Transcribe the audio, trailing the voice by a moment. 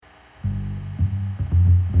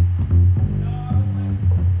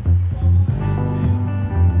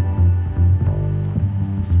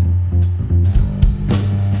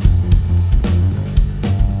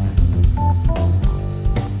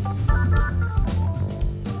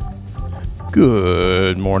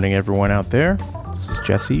Good morning, everyone out there. This is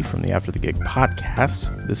Jesse from the After the Gig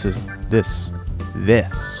podcast. This is the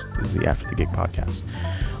After the Gig podcast.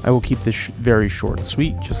 I will keep this very short and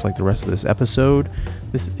sweet, just like the rest of this episode.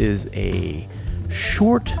 This is a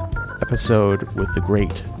short episode with the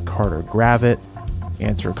great Carter Gravett.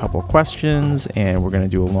 Answer a couple of questions, and we're going to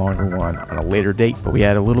do a longer one on a later date. But we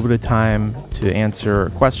had a little bit of time to answer a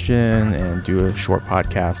question and do a short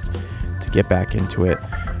podcast to get back into it.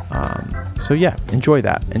 So yeah, enjoy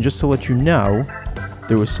that. And just to let you know,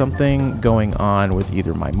 there was something going on with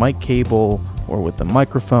either my mic cable or with the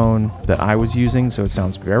microphone that I was using, so it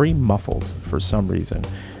sounds very muffled for some reason.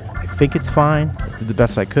 I think it's fine. I did the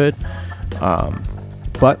best I could.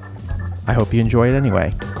 But I hope you enjoy it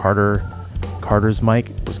anyway. Carter's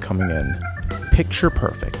mic was coming in picture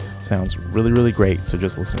perfect. Sounds really, really great, so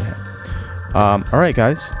just listen to him. All right,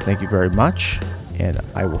 guys. Thank you very much, and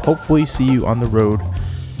I will hopefully see you on the road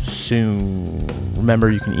soon. Remember,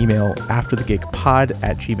 you can email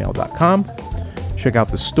afterthegigpod@gmail.com. Check out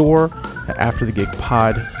the store at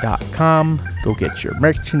afterthegigpod.com. Go get your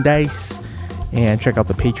merchandise, and check out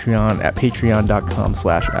the Patreon at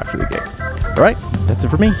patreon.com/afterthegig. All right, that's it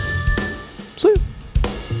for me. See you.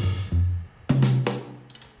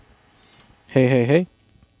 Hey.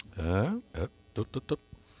 Yeah,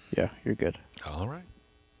 you're good. All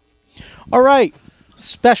right.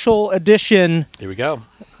 Special edition. Here we go.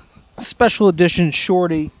 Special edition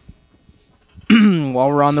shorty. While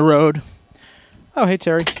we're on the road. Oh, hey,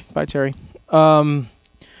 Terry. Bye, Terry. So,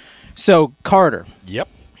 Carter. Yep.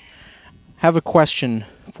 Have a question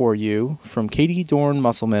for you from Katie Dorn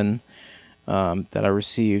Musselman that I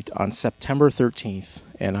received on September 13th,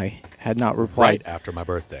 and I had not replied. Right after my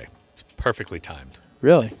birthday. It's perfectly timed.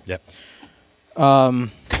 Really? Yep.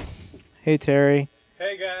 Hey, Terry.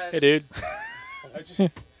 Hey guys. Hey, dude.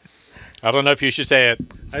 I don't know if you should say it.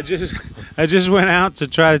 I just went out to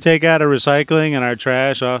try to take out our recycling and our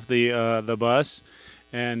trash off the bus,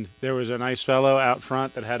 and there was a nice fellow out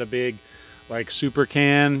front that had a big super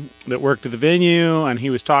can that worked at the venue, and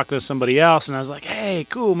he was talking to somebody else, and I was like, "Hey,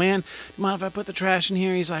 cool, man. You mind if I put the trash in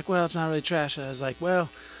here?" He's like, "Well, it's not really trash." I was like, "Well,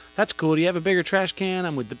 that's cool. Do you have a bigger trash can?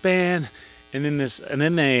 I'm with the band." And then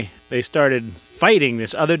they started fighting.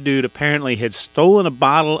 This other dude apparently had stolen a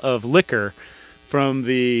bottle of liquor from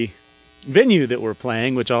the venue that we're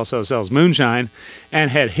playing, which also sells moonshine,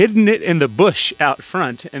 and had hidden it in the bush out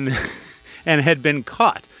front and had been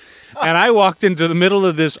caught. And I walked into the middle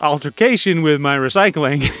of this altercation with my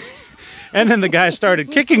recycling, and then the guy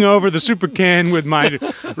started kicking over the super can with my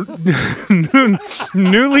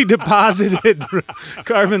newly deposited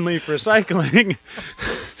carbon leaf recycling.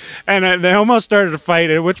 And they almost started a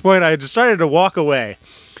fight, at which point I decided to walk away.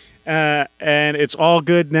 And it's all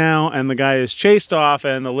good now, and the guy is chased off,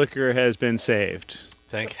 and the liquor has been saved.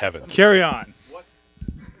 Thank heaven. Carry on.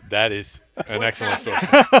 That is an excellent story.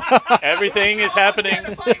 Everything is happening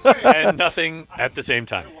and nothing at the same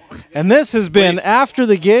time. And this has been After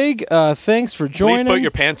the Gig. Thanks for joining. Please put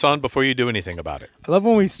your pants on before you do anything about it. I love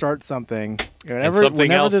when we start something. Whenever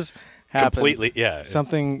else this happens, completely, yeah.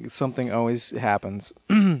 Something always happens.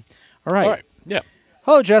 All right. Yeah.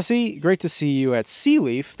 Hello, Jesse. Great to see you at Sea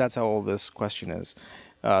Leaf. That's how old this question is.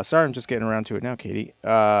 Sorry, I'm just getting around to it now, Katie.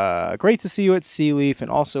 Great to see you at Sea Leaf and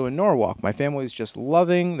also in Norwalk. My family is just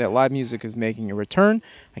loving that live music is making a return.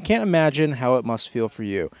 I can't imagine how it must feel for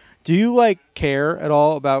you. Do you, care at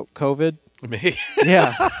all about COVID? Me?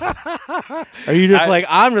 Yeah. Are you just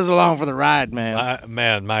I'm just along for the ride, man?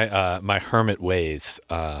 My hermit ways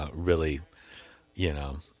really,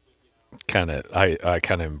 I kind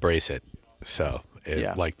of embrace it. So,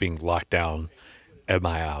 like being locked down at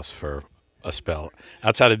my house for a spell.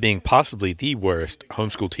 Outside of being possibly the worst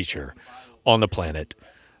homeschool teacher on the planet,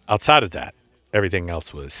 outside of that, everything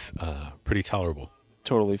else was pretty tolerable.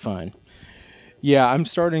 Totally fine. Yeah, I'm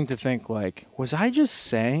starting to think, was I just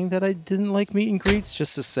saying that I didn't like meet and greets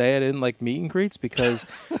just to say I didn't like meet and greets? Because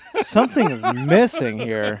something is missing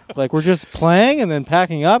here. We're just playing and then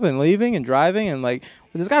packing up and leaving and driving, and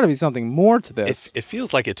there's got to be something more to this. It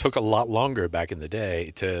feels like it took a lot longer back in the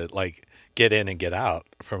day to get in and get out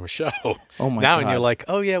from a show. Oh my now God. And you're like,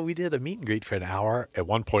 oh yeah, we did a meet and greet for an hour at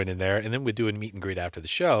one point in there, and then we'd do a meet and greet after the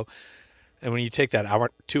show. And when you take that hour,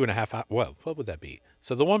 2.5 hours, well, what would that be?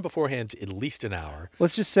 So the one beforehand, at least an hour.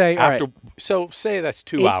 Let's just say, after, all right. So say that's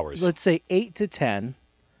 2 hours. Let's say 8 to 10.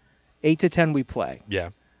 8 to 10 we play. Yeah.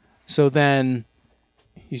 So then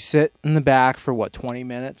you sit in the back for 20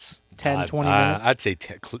 minutes? 10, 20 minutes? I'd say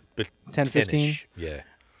 10, 15? Yeah.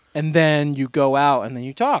 And then you go out and then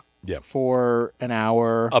you talk for an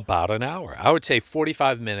hour. About an hour. I would say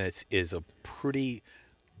 45 minutes is a pretty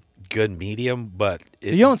good medium, but so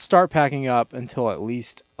you don't start packing up until at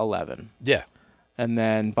least 11. Yeah. And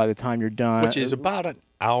then by the time you're done, Which is about an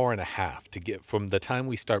hour and a half to get from the time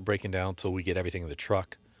we start breaking down till we get everything in the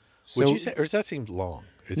truck. Would you say, or does that seem long?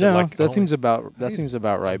 Is no, it like that seems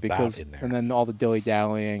about right because in there. and then all the dilly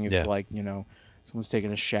dallying if Yeah. like someone's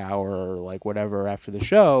taking a shower or like whatever after the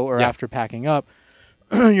show or after packing up,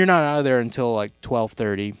 you're not out of there until like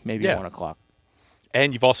 12:30, maybe 1 o'clock.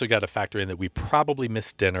 And you've also got to factor in that we probably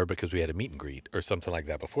missed dinner because we had a meet and greet or something like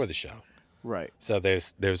that before the show. Right. So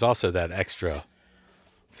there's also that extra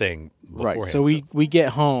thing beforehand. Right. So we get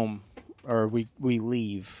home or we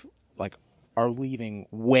leave like are leaving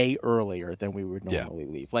way earlier than we would normally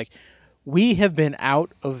leave. Like we have been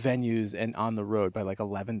out of venues and on the road by like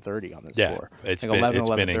 11:30 on this tour. It's like been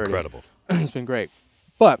 11:30. incredible. It's been great.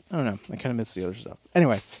 But I don't know. I kind of miss the other stuff.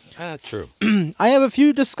 Anyway, True. I have a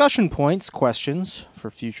few discussion points, questions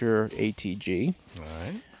for future ATG. All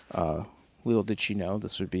right. Little did she know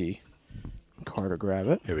this would be Carter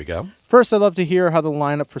Gravett. Here we go. First, I'd love to hear how the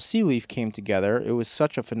lineup for Sea Leaf came together. It was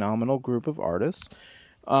such a phenomenal group of artists.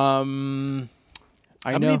 How many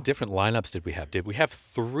different lineups did we have? Did we have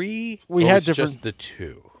 3? We or had was it different. just the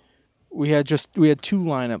 2. We had 2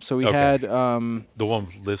 lineups. So we had The one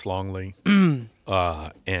with Liz Longley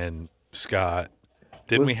and Scott.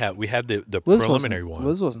 Didn't we have the Liz preliminary one?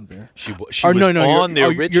 Liz wasn't there. She was No, on the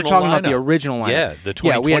original You're talking lineup. about the original lineup. Yeah, the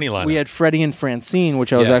 2020 lineup. lineup. We had Freddie and Francine,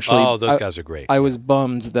 which I was actually. Oh, those guys are great. I was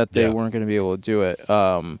bummed that they Yeah. weren't going to be able to do it.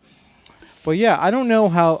 But yeah, I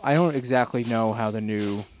don't exactly know how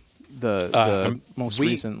the most we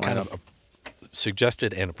recent kind lineup. of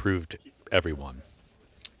suggested and approved everyone.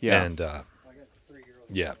 Yeah, And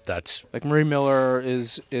that's like Marie Miller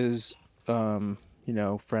is friend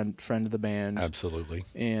of the band. absolutely.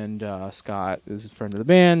 And Scott is a friend of the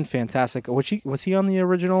band. Fantastic. Was he on the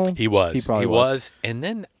original? He was. He probably was. And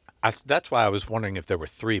then that's why I was wondering if there were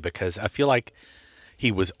 3 because I feel like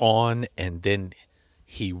he was on and then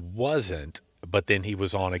he wasn't, but then he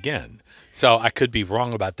was on again. So I could be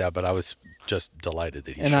wrong about that, but I was just delighted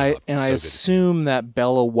that he showed up. I assume that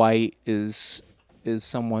Bella White is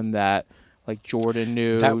someone that like Jordan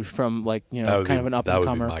knew from like kind of an up and comer. That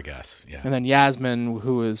would be my guess. Yeah. And then Yasmin,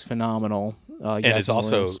 who is phenomenal, and Yasmin is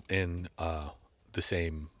also Williams. in the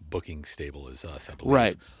same booking stable as us, I believe.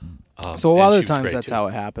 Right. So a lot of the times great, that's too. how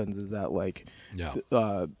it happens. Is that like,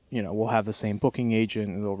 we'll have the same booking agent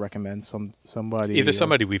and they'll recommend somebody. Either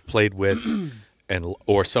somebody we've played with,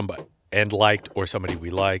 or somebody and liked, or somebody we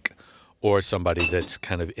like, or somebody that's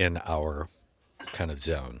kind of in our kind of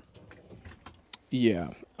zone. Yeah.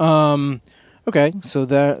 Okay, so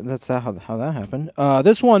that's how that happened.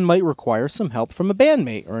 This one might require some help from a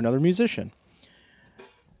bandmate or another musician.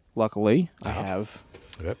 Luckily, I have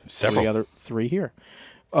several. 3 here.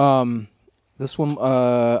 This one,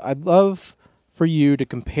 I'd love for you to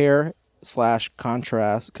compare /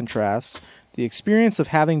 contrast the experience of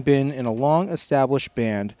having been in a long-established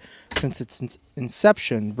band since its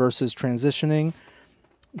inception versus transitioning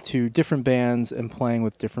to different bands and playing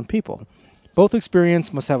with different people. Both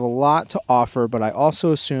experience must have a lot to offer, but I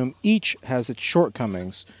also assume each has its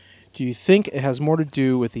shortcomings. Do you think it has more to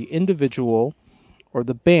do with the individual or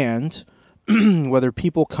the band, whether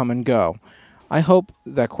people come and go? I hope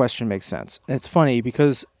that question makes sense. And it's funny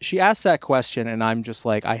because she asked that question, and I'm just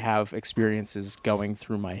like, I have experiences going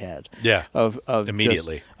through my head. Yeah. Of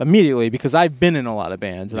Immediately. Immediately, because I've been in a lot of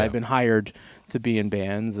bands, and Yeah. I've been hired to be in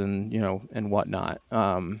bands, and and whatnot.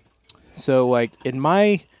 So like in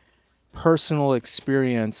my personal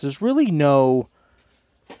experience, there's really no.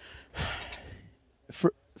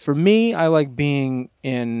 For me, I like being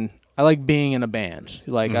in a band.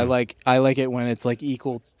 Like I like it when it's like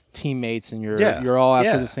equal teammates and you're all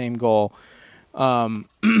after the same goal.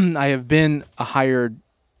 I have been a hired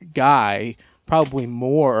guy probably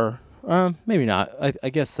more, maybe not. I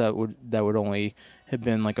guess that would only have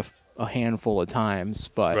been like a handful of times,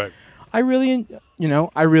 but Right. I really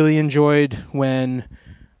enjoyed when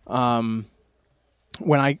I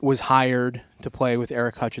was hired to play with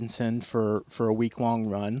Eric Hutchinson for a week-long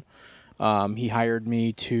run. He hired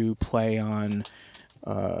me to play on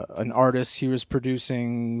an artist he was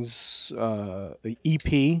producing's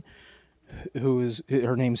EP,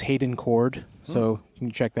 her name's Hayden Cord. So you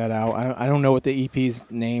can check that out. I don't know what the EP's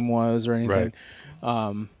name was or anything,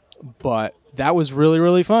 but that was really,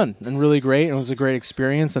 really fun and really great. And it was a great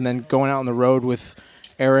experience. And then going out on the road with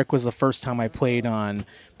Eric was the first time I played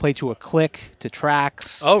to a click, to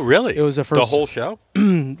tracks. Oh, really? It was the first. The whole show?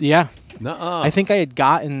 Yeah. Nuh-uh. I think I had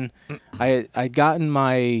gotten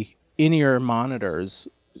my in-ear monitors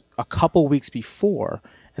a couple weeks before,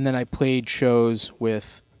 and then I played shows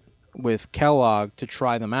with Kellogg to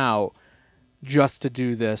try them out, just to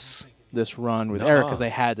do this run with Eric, because I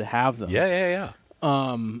had to have them. Yeah.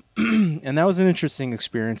 And that was an interesting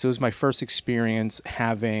experience. It was my first experience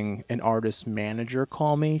having an artist manager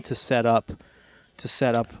call me to set up.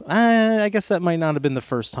 I guess that might not have been the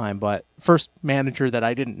first time, but first manager that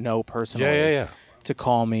I didn't know personally. Yeah. To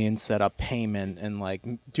call me and set up payment and like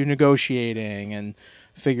do negotiating and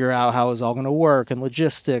figure out how it's all going to work and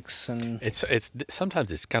logistics. And it's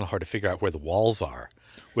sometimes it's kind of hard to figure out where the walls are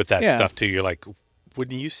with that stuff too. You're like,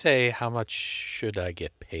 when you say how much should I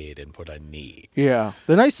get paid and what I need? Yeah.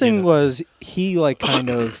 The nice thing was he like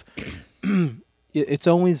kind of it's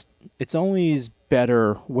always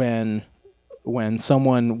better when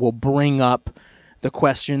someone will bring up the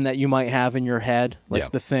question that you might have in your head,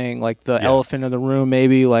 like the thing, like the elephant in the room,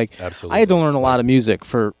 maybe. Like, absolutely. I had to learn a lot of music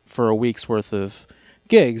for a week's worth of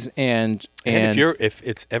gigs, and if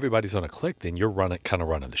it's everybody's on a click, then you're running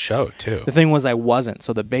the show too. The thing was, I wasn't.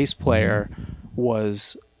 So the bass player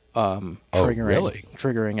was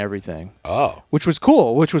triggering everything. Oh, which was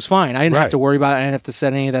cool, which was fine. I didn't have to worry about it. I didn't have to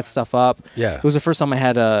set any of that stuff up. Yeah, it was the first time I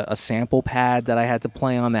had a sample pad that I had to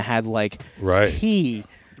play on that had like key.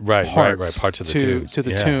 Parts of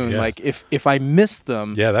the tune. Yeah. Like if I missed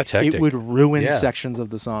them, that's hectic. It would ruin sections of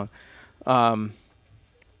the song.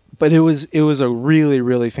 But it was a really,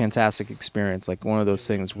 really fantastic experience. Like one of those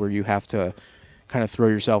things where you have to kind of throw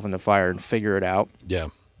yourself in the fire and figure it out. Yeah.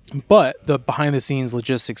 But the behind the scenes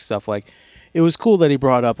logistics stuff, like it was cool that he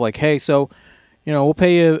brought up like, hey, so we'll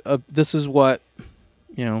pay you. This is what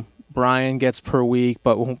Brian gets per week,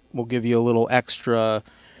 but we'll give you a little extra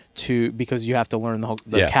because you have to learn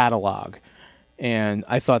the catalog. And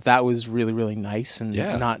I thought that was really, really nice and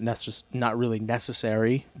not really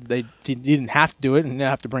necessary. They didn't have to do it and didn't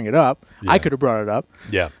have to bring it up. I could have brought it up.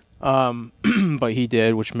 Yeah. But he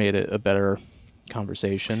did, which made it a better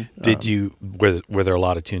conversation. Did you were there a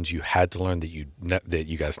lot of tunes you had to learn that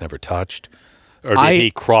you guys never touched, or did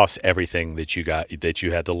he cross everything that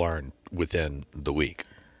you had to learn within the week?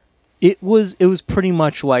 It was pretty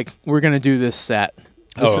much like, we're going to do this set.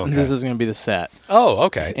 This is going to be the set. Oh,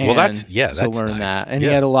 okay. And well, that's learn nice. that. And he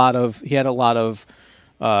had a lot of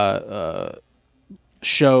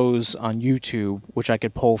shows on YouTube which I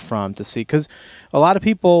could pull from to see, because a lot of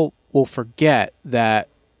people will forget that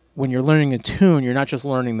when you're learning a tune, you're not just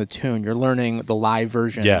learning the tune, you're learning the live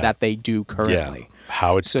version that they do currently.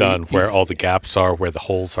 How it's done, where all the gaps are, where the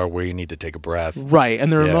holes are, where you need to take a breath. Right.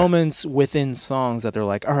 And there are moments within songs that they're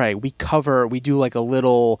like, all right, we do like a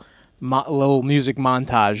little music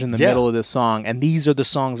montage in the middle of this song, and these are the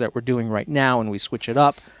songs that we're doing right now, and we switch it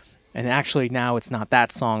up, and actually now it's not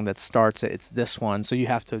that song that starts it, it's this one. So you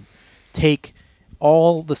have to take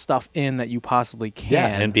all the stuff in that you possibly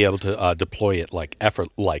can, and be able to deploy it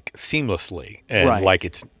seamlessly, and like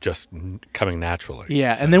it's just coming naturally.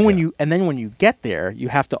 And then when you get there, you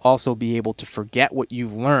have to also be able to forget what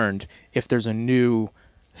you've learned if there's a new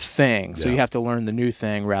thing. So you have to learn the new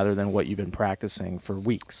thing rather than what you've been practicing for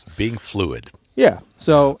weeks. Being fluid. Yeah.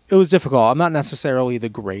 So it was difficult. I'm not necessarily the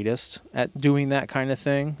greatest at doing that kind of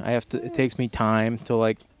thing. It takes me time to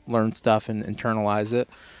like learn stuff and internalize it.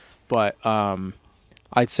 But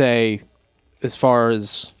I'd say as far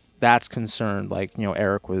as that's concerned, like,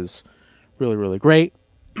 Eric was really, really great.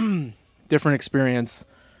 Different experience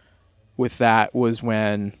with that was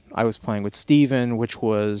when I was playing with Steven, which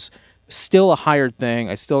was still a hired thing.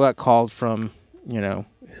 I still got called from,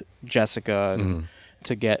 Jessica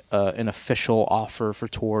to get an official offer for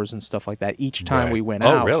tours and stuff like that each time we went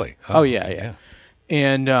out. Oh, really? Oh, yeah.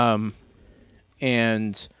 And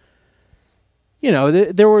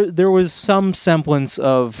there was some semblance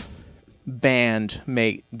of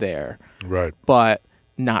bandmate there. Right. But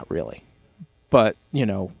not really. But,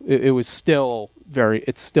 it was still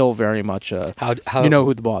very much a,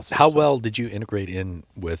 who the boss is. How well did you integrate in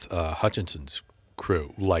with Hutchinson's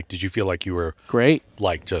crew? Like, did you feel like you were great?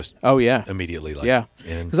 Like, just immediately, like,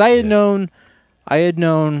 because I had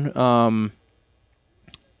known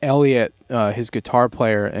Elliot, his guitar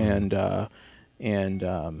player, and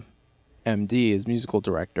MD, his musical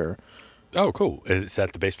director. Oh, cool! Is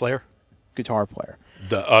that the bass player? Guitar player.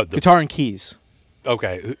 The guitar and keys.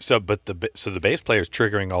 Okay, so the bass player is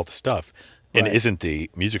triggering all the stuff, and isn't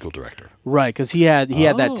the musical director, right? Because he had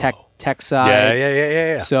that tech side.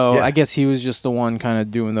 Yeah. So I guess he was just the one kind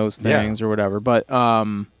of doing those things or whatever. But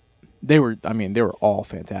they were all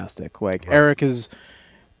fantastic. Like Eric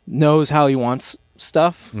knows how he wants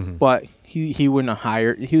stuff, but he wouldn't have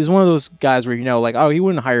hired. He was one of those guys where he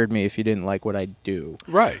wouldn't have hired me if he didn't like what I do.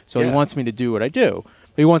 Right. So he wants me to do what I do,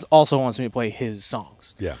 but he also wants me to play his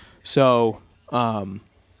songs. Yeah. So I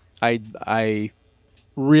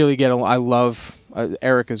really get along. I love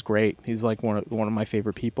Eric is great. He's like one of my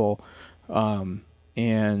favorite people.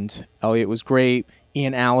 And Elliot was great.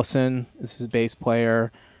 Ian Allison is his bass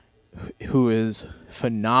player, who is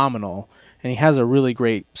phenomenal. And he has a really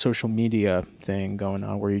great social media thing going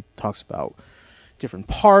on where he talks about different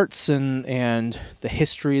parts and the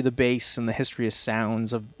history of the bass and the history of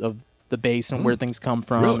sounds of the bass and where things come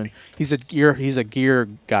from. Really? And he's a gear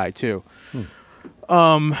guy too.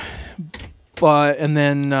 But and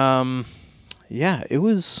then yeah, it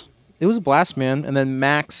was a blast, man. And then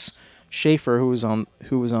Max Schaefer, who was on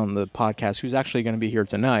the podcast, who's actually going to be here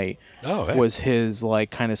tonight, was his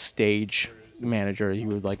like kind of stage manager. He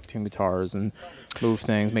would like tune guitars and move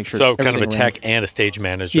things, make sure. So kind of a tech and a stage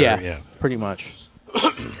manager. Yeah, pretty much.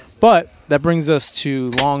 But that brings us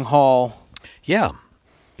to long haul. Yeah.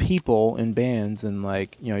 People in bands and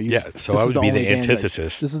like So I would be the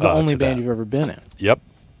antithesis. This is the only band you've ever been in. Yep.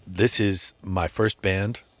 This is my first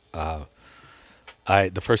band. The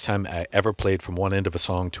first time I ever played from one end of a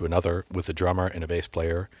song to another with a drummer and a bass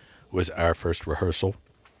player was our first rehearsal.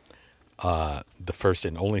 The first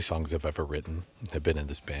and only songs I've ever written have been in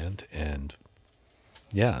this band. And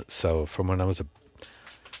yeah, so from when I was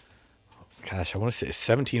I want to say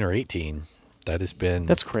 17 or 18,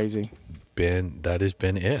 that's crazy. That has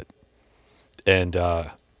been it. And one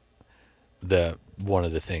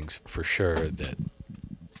of the things for sure that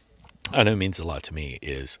I know means a lot to me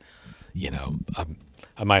is,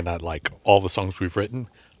 I might not like all the songs we've written,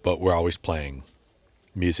 but we're always playing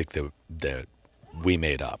music that we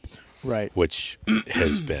made up, right? Which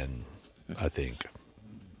has been, I think,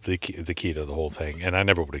 the key to the whole thing. And I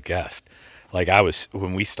never would have guessed. Like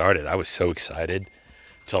when we started, I was so excited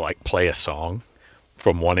to like play a song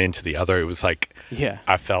from one end to the other. It was like,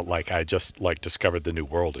 I felt like I just like discovered the new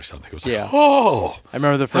world or something. It was like, I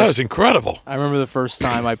remember that was incredible. I remember the first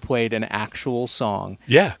time I played an actual song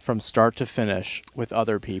from start to finish with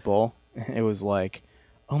other people. It was like,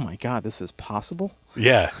 oh my God, this is possible?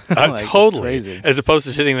 Yeah, like, totally. Crazy. As opposed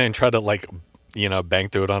to sitting there and try to like, bang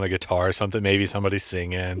through it on a guitar or something. Maybe somebody's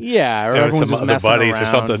singing. Yeah, or everyone's just messing buddies around. Or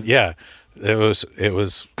something. Yeah, it was.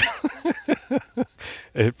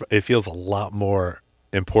 It feels a lot more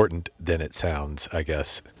important than it sounds, I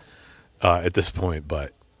guess, at this point.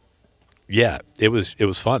 But yeah, it was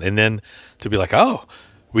fun. And then to be like, oh,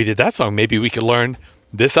 we did that song. Maybe we could learn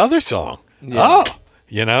this other song. Yeah. Oh,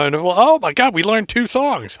 and oh my God, we learned 2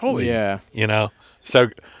 songs. Holy, So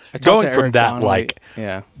going from that, Donnelly,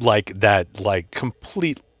 like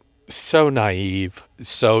complete, so naive,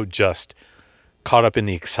 so just caught up in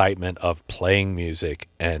the excitement of playing music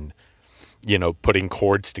and, putting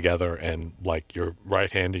chords together and like your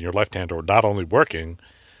right hand and your left hand are not only working,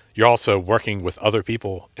 you're also working with other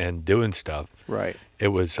people and doing stuff. Right. It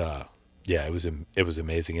was, it was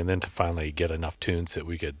amazing. And then to finally get enough tunes that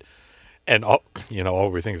we could, and all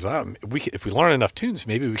we think is, if we learn enough tunes,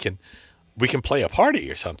 maybe we can play a party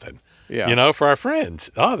or something. Yeah. For our friends.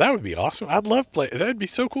 Oh, that would be awesome. I'd love play. That'd be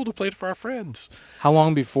so cool to play it for our friends. How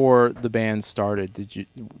long before the band started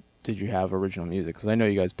did you have original music? Because I know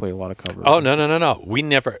you guys played a lot of covers. Oh, no.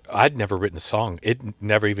 I'd never written a song. It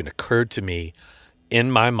never even occurred to me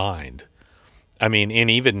in my mind. I mean,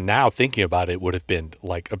 and even now thinking about it would have been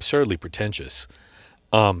like absurdly pretentious.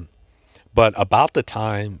 But about the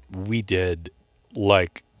time we did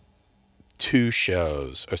like 2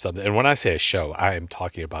 shows or something, and when I say a show, I am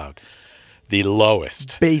talking about the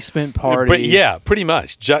lowest basement party. But yeah, pretty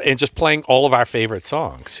much, and just playing all of our favorite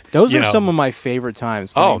songs. Those are some of my favorite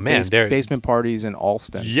times. Oh man, they're basement parties in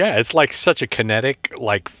Alston. Yeah, it's like such a kinetic,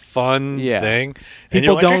 like fun thing.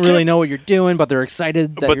 People don't really know what you're doing, but they're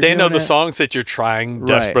excited. But they know the songs that you're trying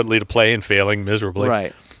desperately to play and failing miserably.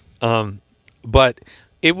 Right. But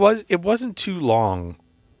it wasn't too long.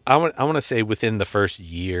 I want to say within the first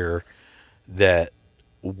year that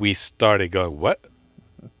we started going, what?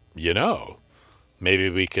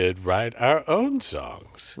 Maybe we could write our own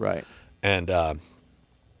songs. Right. And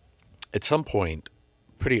at some point,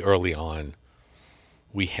 pretty early on,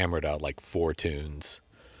 we hammered out like 4 tunes.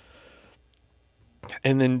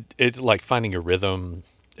 And then it's like finding a rhythm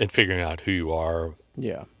and figuring out who you are.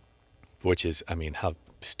 Yeah. Which is, I mean, how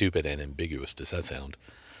stupid and ambiguous does that sound?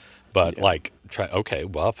 But if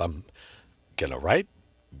I'm going to write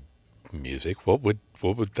music, what would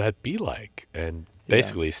that be like? And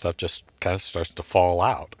basically stuff just kind of starts to fall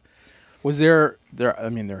out. Was there I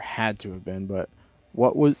mean, there had to have been, but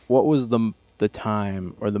what was the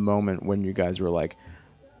time or the moment when you guys were like,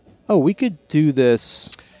 oh, we could do this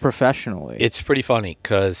professionally? It's pretty funny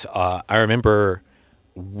because I remember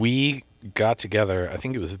we got together, I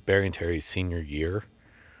think it was Barry and Terry's senior year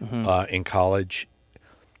in college,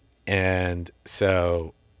 And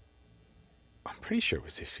so I'm pretty sure it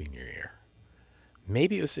was their senior year.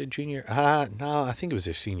 Maybe it was their junior. No, I think it was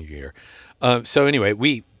their senior year. So anyway,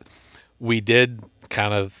 we did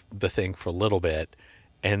kind of the thing for a little bit,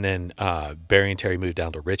 and then Barry and Terry moved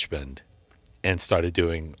down to Richmond and started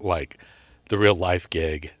doing like the real life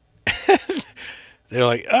gig. They're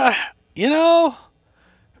like,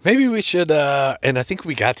 maybe we should. And I think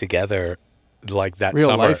we got together like that real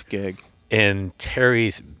summer life gig in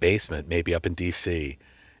Terry's basement, maybe up in DC,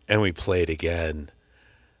 and we played again.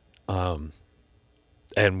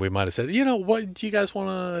 And we might have said, what, do you guys want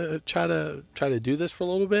to try to do this for a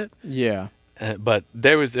little bit? Yeah. But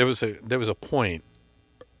there was a point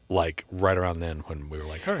like right around then when we were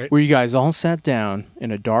like, all right. Where you guys all sat down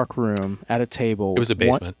in a dark room at a table. It was a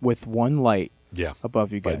basement. With one light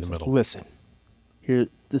above you right guys. in the middle. Listen, you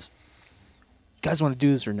guys want to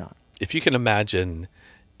do this or not? If you can imagine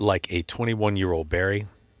like a 21-year-old Barry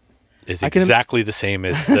is exactly the same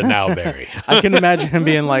as the now Barry. I can imagine him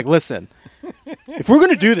being like, listen, if we're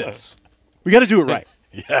going to do this, we got to do it right.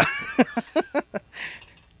 Yeah.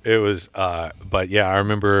 It was, but yeah, I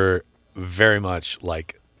remember very much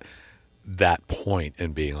like that point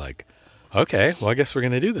and being like, okay, well, I guess we're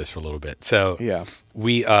going to do this for a little bit. So yeah,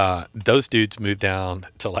 we, those dudes moved down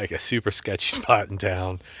to like a super sketchy spot in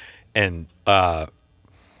town, and the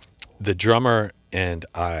drummer and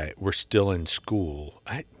I were still in school.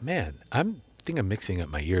 I think I'm mixing up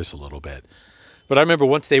my years a little bit. But I remember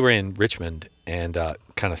once they were in Richmond and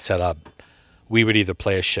kind of set up, we would either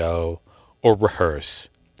play a show or rehearse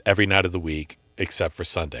every night of the week except for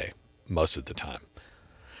Sunday most of the time.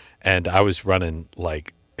 And I was running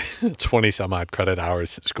like 20 some odd credit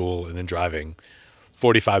hours at school and then driving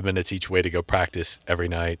 45 minutes each way to go practice every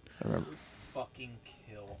night. I remember. Fucking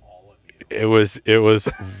kill all of you. It was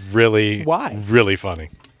really Why? really funny.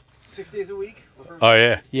 6 days a week? Oh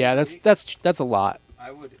yeah. Yeah, that's a lot.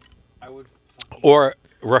 I would fucking Or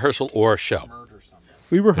rehearsal or show. murder somebody.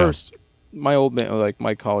 We rehearsed my old band, like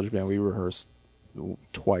my college band. We rehearsed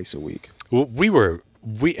twice a week. Well, we all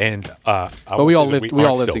lived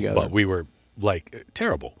together. But we were like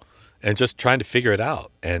terrible, and just trying to figure it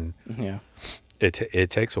out, and Yeah, it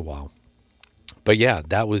takes a while. But yeah,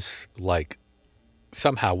 that was like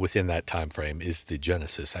somehow within that time frame is the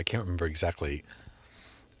genesis. I can't remember exactly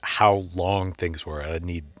how long things were. I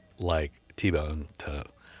need like T-Bone to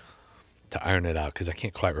iron it out because I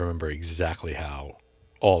can't quite remember exactly how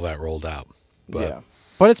all that rolled out. But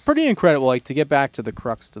but it's pretty incredible. Like, to get back to the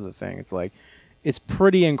crux to the thing, it's like it's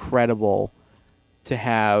pretty incredible to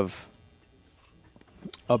have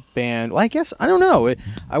a band. Well, I guess I don't know.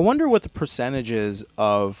 I wonder what the percentage is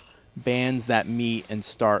of bands that meet and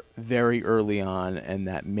start very early on and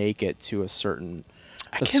that make it to a certain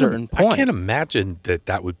point. I can't imagine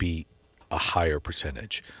that would be a higher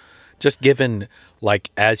percentage. Just given, like,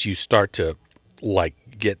 as you start to, like,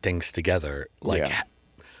 get things together, like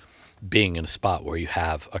being in a spot where you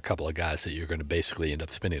have a couple of guys that you're going to basically end up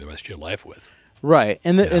spending the rest of your life with. Right.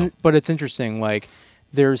 But it's interesting. Like,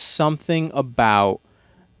 there's something about,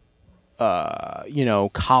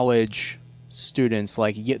 college students,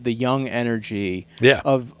 like the young energy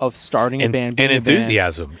of starting a band, and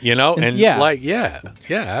enthusiasm, and absolutely.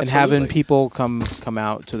 And having people come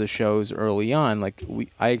out to the shows early on. Like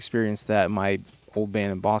I experienced that in my old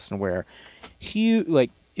band in Boston, where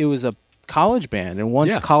it was a college band, and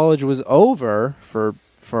once college was over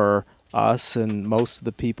for us and most of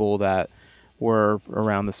the people that were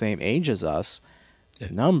around the same age as us,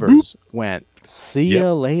 numbers went, see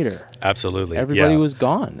ya later. Absolutely. Everybody was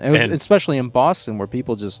gone. And especially in Boston, where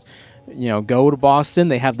people just, go to Boston.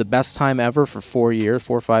 They have the best time ever for 4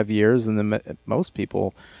 or 5 years. And then most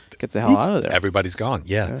people get the hell out of there. Everybody's gone.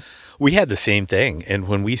 Yeah. We had the same thing. And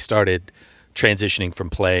when we started transitioning from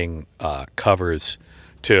playing covers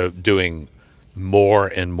to doing more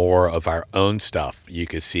and more of our own stuff, you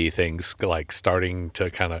could see things like starting to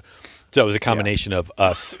kind of, so it was a combination of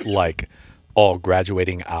us like all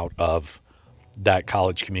graduating out of that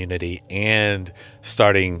college community and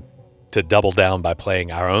starting to double down by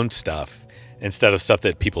playing our own stuff instead of stuff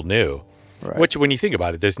that people knew. Right. Which, when you think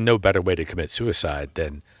about it, there's no better way to commit suicide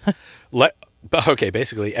than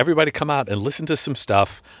basically everybody come out and listen to some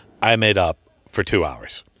stuff I made up for 2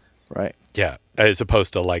 hours. Right. Yeah, as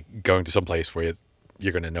opposed to like going to some place where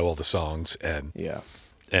you're going to know all the songs and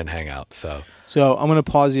hang out. So I'm going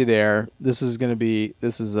to pause you there. That's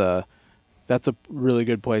a really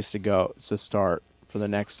good place to go to start for the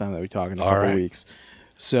next time that we talk in a couple weeks.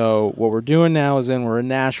 So what we're doing now is we're in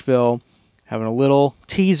Nashville, having a little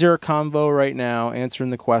teaser convo right now,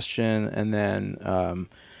 answering the question, and then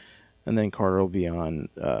and then Carter will be on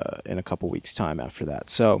in a couple weeks' time after that.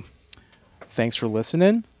 So thanks for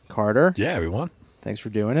listening, Carter. Yeah, everyone. Thanks for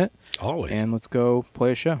doing it. Always. And let's go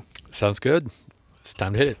play a show. Sounds good. It's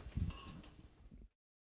time to hit it.